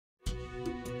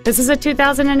This is a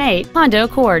 2008 Honda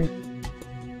Accord.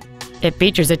 It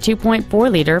features a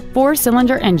 2.4-liter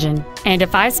four-cylinder engine and a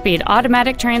 5-speed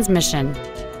automatic transmission.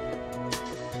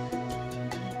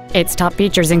 Its top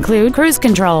features include cruise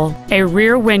control, a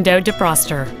rear window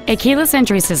defroster, a keyless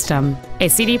entry system, a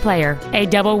CD player, a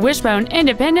double wishbone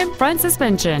independent front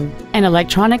suspension, an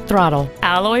electronic throttle,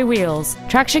 alloy wheels,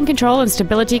 traction control and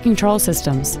stability control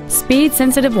systems,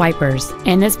 speed-sensitive wipers,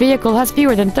 and this vehicle has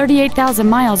fewer than 38,000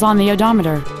 miles on the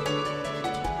odometer.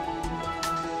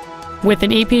 With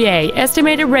an EPA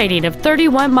estimated rating of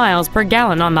 31 miles per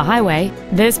gallon on the highway,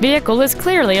 this vehicle is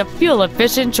clearly a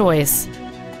fuel-efficient choice.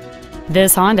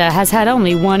 This Honda has had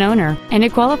only one owner, and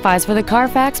it qualifies for the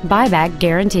Carfax buyback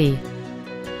guarantee.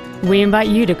 We invite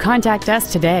you to contact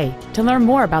us today to learn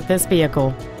more about this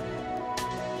vehicle.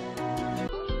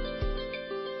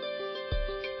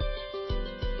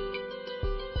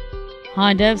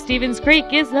 Honda of Stevens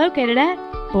Creek is located at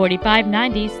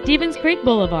 4590 Stevens Creek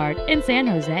Boulevard in San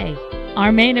Jose.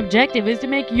 Our main objective is to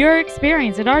make your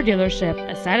experience at our dealership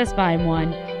a satisfying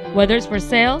one, whether it's for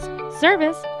sales,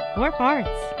 service, or parts.